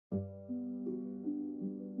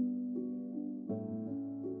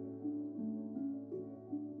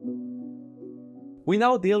We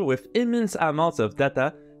now deal with immense amounts of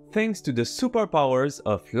data thanks to the superpowers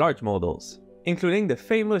of large models, including the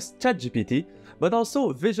famous ChatGPT, but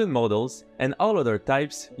also vision models and all other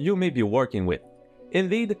types you may be working with.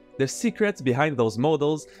 Indeed, the secret behind those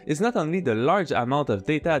models is not only the large amount of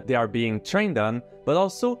data they are being trained on, but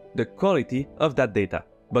also the quality of that data.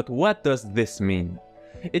 But what does this mean?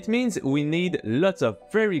 It means we need lots of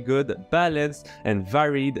very good, balanced, and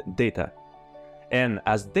varied data. And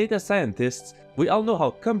as data scientists, we all know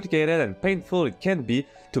how complicated and painful it can be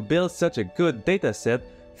to build such a good dataset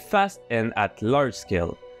fast and at large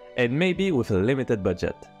scale, and maybe with a limited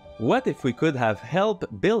budget. What if we could have help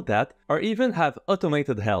build that, or even have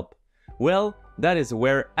automated help? Well, that is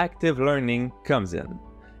where active learning comes in.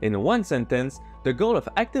 In one sentence, the goal of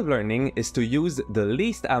active learning is to use the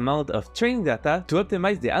least amount of training data to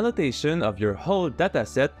optimize the annotation of your whole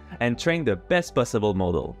dataset and train the best possible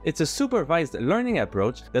model. It's a supervised learning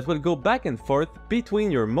approach that will go back and forth between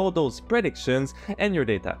your model's predictions and your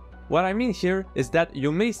data. What I mean here is that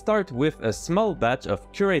you may start with a small batch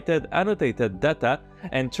of curated annotated data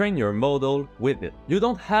and train your model with it. You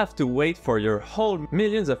don't have to wait for your whole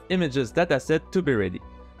millions of images dataset to be ready.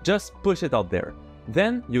 Just push it out there.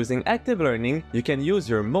 Then, using active learning, you can use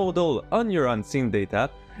your model on your unseen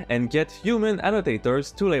data and get human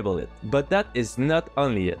annotators to label it. But that is not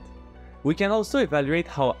only it. We can also evaluate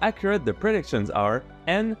how accurate the predictions are,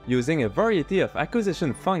 and using a variety of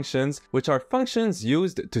acquisition functions, which are functions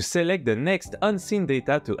used to select the next unseen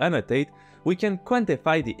data to annotate, we can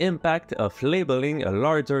quantify the impact of labeling a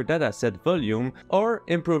larger dataset volume or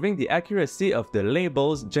improving the accuracy of the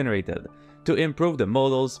labels generated to improve the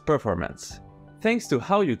model's performance. Thanks to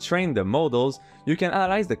how you train the models, you can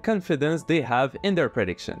analyze the confidence they have in their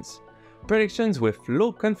predictions. Predictions with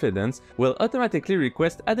low confidence will automatically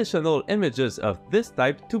request additional images of this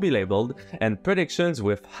type to be labeled, and predictions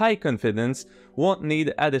with high confidence won't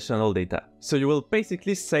need additional data. So you will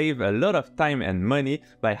basically save a lot of time and money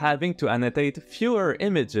by having to annotate fewer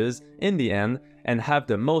images in the end and have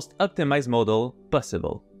the most optimized model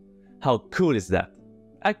possible. How cool is that?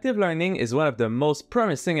 Active learning is one of the most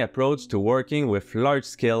promising approaches to working with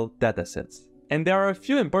large-scale datasets. And there are a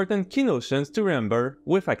few important key notions to remember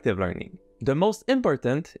with active learning. The most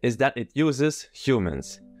important is that it uses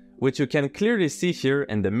humans, which you can clearly see here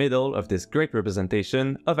in the middle of this great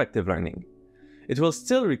representation of active learning. It will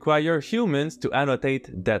still require humans to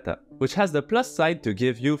annotate data, which has the plus side to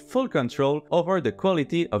give you full control over the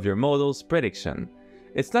quality of your model's prediction.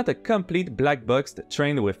 It's not a complete black box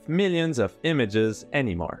trained with millions of images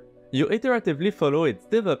anymore. You iteratively follow its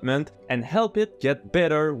development and help it get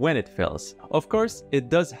better when it fails. Of course, it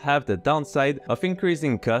does have the downside of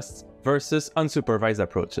increasing costs versus unsupervised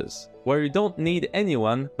approaches, where you don't need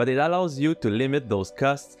anyone, but it allows you to limit those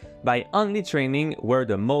costs by only training where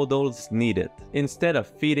the models need it, instead of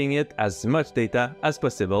feeding it as much data as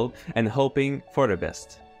possible and hoping for the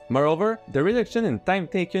best. Moreover, the reduction in time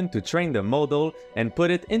taken to train the model and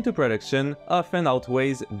put it into production often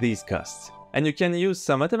outweighs these costs. And you can use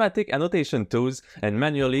some automatic annotation tools and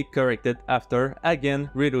manually correct it after, again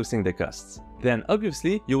reducing the costs. Then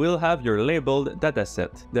obviously you will have your labeled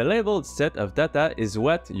dataset. The labeled set of data is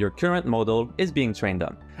what your current model is being trained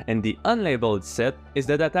on, and the unlabeled set is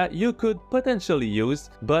the data you could potentially use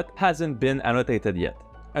but hasn't been annotated yet.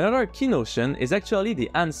 Another key notion is actually the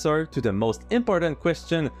answer to the most important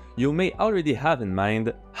question you may already have in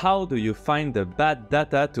mind: how do you find the bad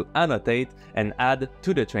data to annotate and add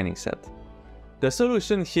to the training set? The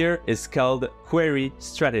solution here is called query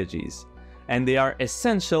strategies, and they are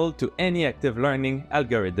essential to any active learning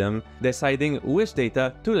algorithm deciding which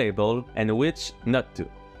data to label and which not to.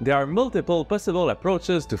 There are multiple possible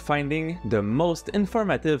approaches to finding the most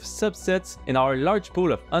informative subsets in our large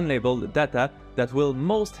pool of unlabeled data that will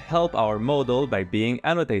most help our model by being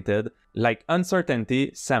annotated, like uncertainty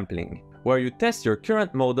sampling, where you test your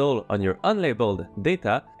current model on your unlabeled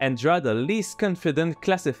data and draw the least confident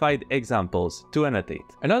classified examples to annotate.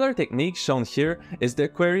 Another technique shown here is the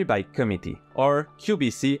query by committee, or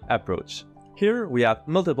QBC approach. Here we have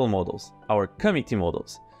multiple models, our committee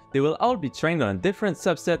models. They will all be trained on a different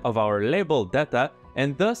subset of our labeled data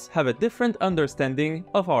and thus have a different understanding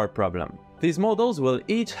of our problem. These models will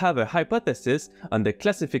each have a hypothesis on the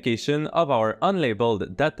classification of our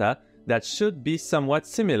unlabeled data that should be somewhat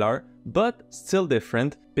similar but still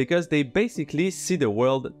different, because they basically see the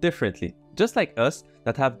world differently, just like us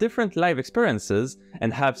that have different life experiences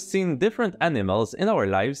and have seen different animals in our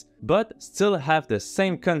lives but still have the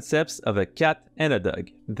same concepts of a cat and a dog.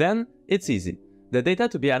 Then it's easy. The data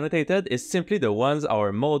to be annotated is simply the ones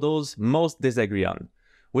our models most disagree on.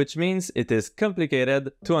 which means it is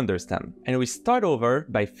complicated to understand. And we start over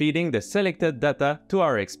by feeding the selected data to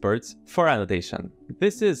our experts for annotation.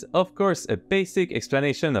 This is, of course, a basic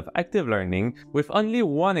explanation of active learning with only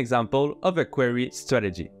one example of a query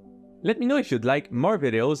strategy. Let me know if you'd like more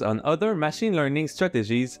videos on other machine learning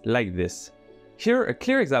strategies like this. Here, a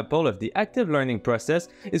clear example of the active learning process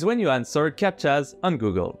is when you answer CAPTCHAs on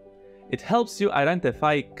Google. It helps you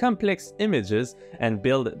identify complex images and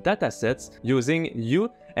build datasets using you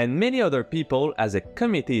and many other people as a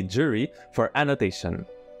committee jury for annotation.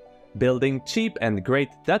 Building cheap and great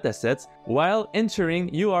datasets while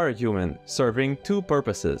ensuring you are human, serving two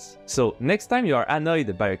purposes. So next time you are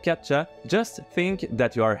annoyed by a CAPTCHA, just think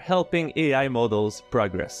that you are helping AI models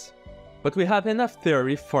progress. But we have enough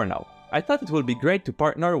theory for now. I thought it would be great to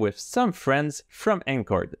partner with some friends from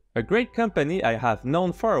Encore, a great company I have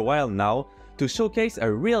known for a while now, to showcase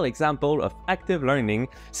a real example of active learning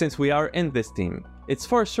since we are in this team. It's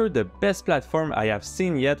for sure the best platform I have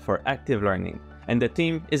seen yet for active learning, and the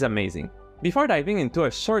team is amazing. Before diving into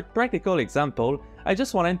a short practical example, I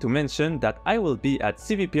just wanted to mention that I will be at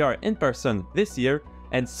CVPR in person this year,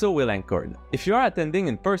 and so will Encore. If you are attending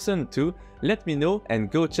in person too, let me know and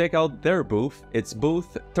go check out their booth. It's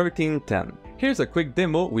booth 1310. Here's a quick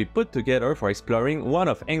demo we put together for exploring one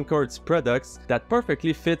of Encore's products that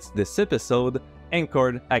perfectly fits this episode,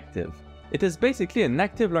 Encore Active. It is basically an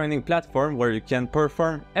active learning platform where you can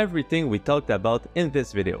perform everything we talked about in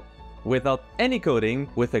this video, without any coding,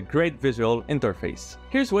 with a great visual interface.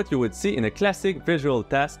 Here's what you would see in a classic visual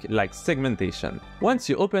task like segmentation. Once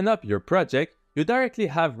you open up your project, you directly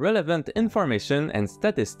have relevant information and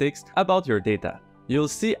statistics about your data. You'll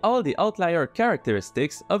see all the outlier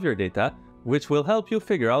characteristics of your data, which will help you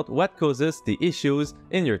figure out what causes the issues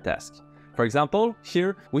in your task. For example,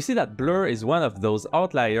 here we see that blur is one of those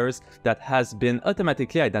outliers that has been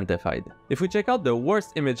automatically identified. If we check out the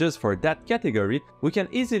worst images for that category, we can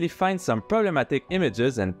easily find some problematic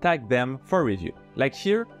images and tag them for review, like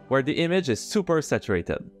here, where the image is super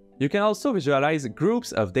saturated. You can also visualize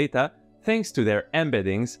groups of data thanks to their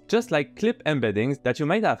embeddings, just like clip embeddings that you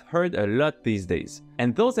might have heard a lot these days.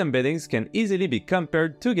 And those embeddings can easily be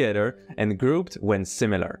compared together and grouped when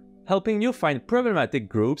similar, helping you find problematic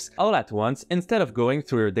groups all at once instead of going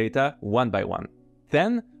through your data one by one.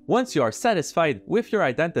 Then, once you are satisfied with your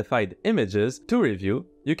identified images to review,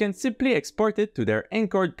 you can simply export it to their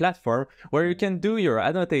Encore platform where you can do your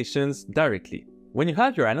annotations directly. When you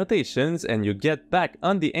have your annotations and you get back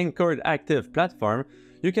on the Encore Active platform,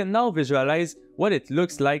 you can now visualize what it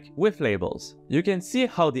looks like with labels. You can see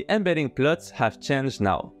how the embedding plots have changed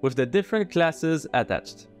now, with the different classes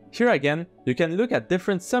attached. Here again, you can look at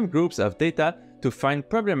different subgroups of data to find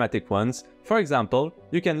problematic ones. For example,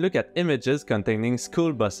 you can look at images containing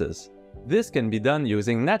school buses. This can be done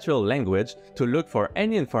using natural language to look for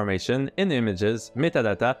any information in images,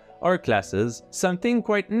 metadata, or classes, something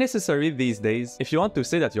quite necessary these days if you want to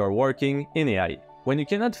say that you are working in AI. When you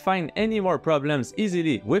cannot find any more problems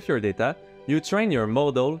easily with your data, you train your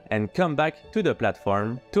model and come back to the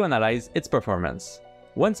platform to analyze its performance.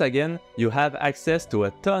 Once again, you have access to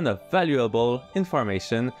a ton of valuable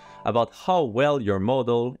information about how well your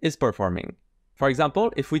model is performing. For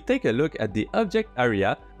example, if we take a look at the object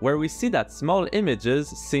area where we see that small images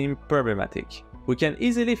seem problematic, we can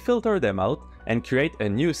easily filter them out and create a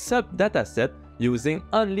new sub-dataset using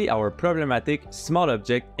only our problematic small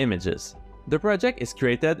object images. The project is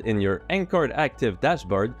created in your Encore Active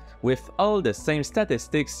dashboard with all the same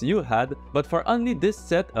statistics you had, but for only this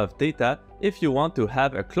set of data if you want to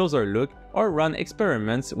have a closer look or run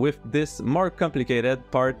experiments with this more complicated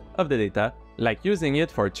part of the data, like using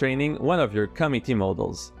it for training one of your committee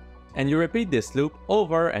models. And you repeat this loop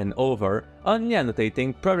over and over, only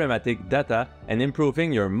annotating problematic data and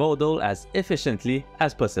improving your model as efficiently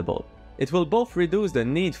as possible. It will both reduce the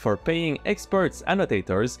need for paying experts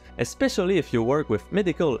annotators, especially if you work with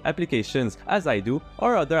medical applications as I do,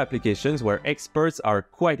 or other applications where experts are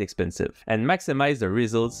quite expensive, and maximize the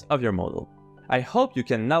results of your model. I hope you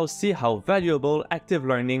can now see how valuable active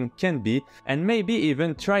learning can be, and maybe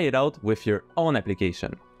even try it out with your own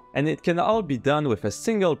application. And it can all be done with a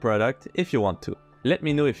single product if you want to. Let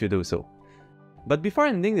me know if you do so. But before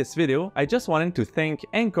ending this video, I just wanted to thank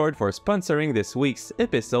Encore for sponsoring this week's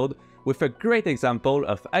episode with a great example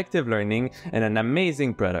of active learning and an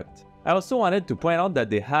amazing product. I also wanted to point out that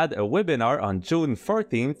they had a webinar on June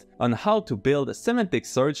 14th on how to build semantic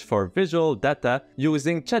search for visual data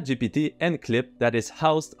using ChatGPT and Clip that is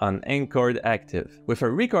housed on Encore Active, with a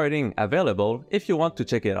recording available if you want to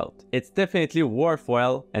check it out. It's definitely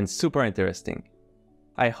worthwhile and super interesting.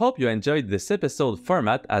 I hope you enjoyed this episode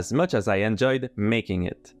format as much as I enjoyed making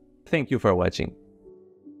it. Thank you for watching.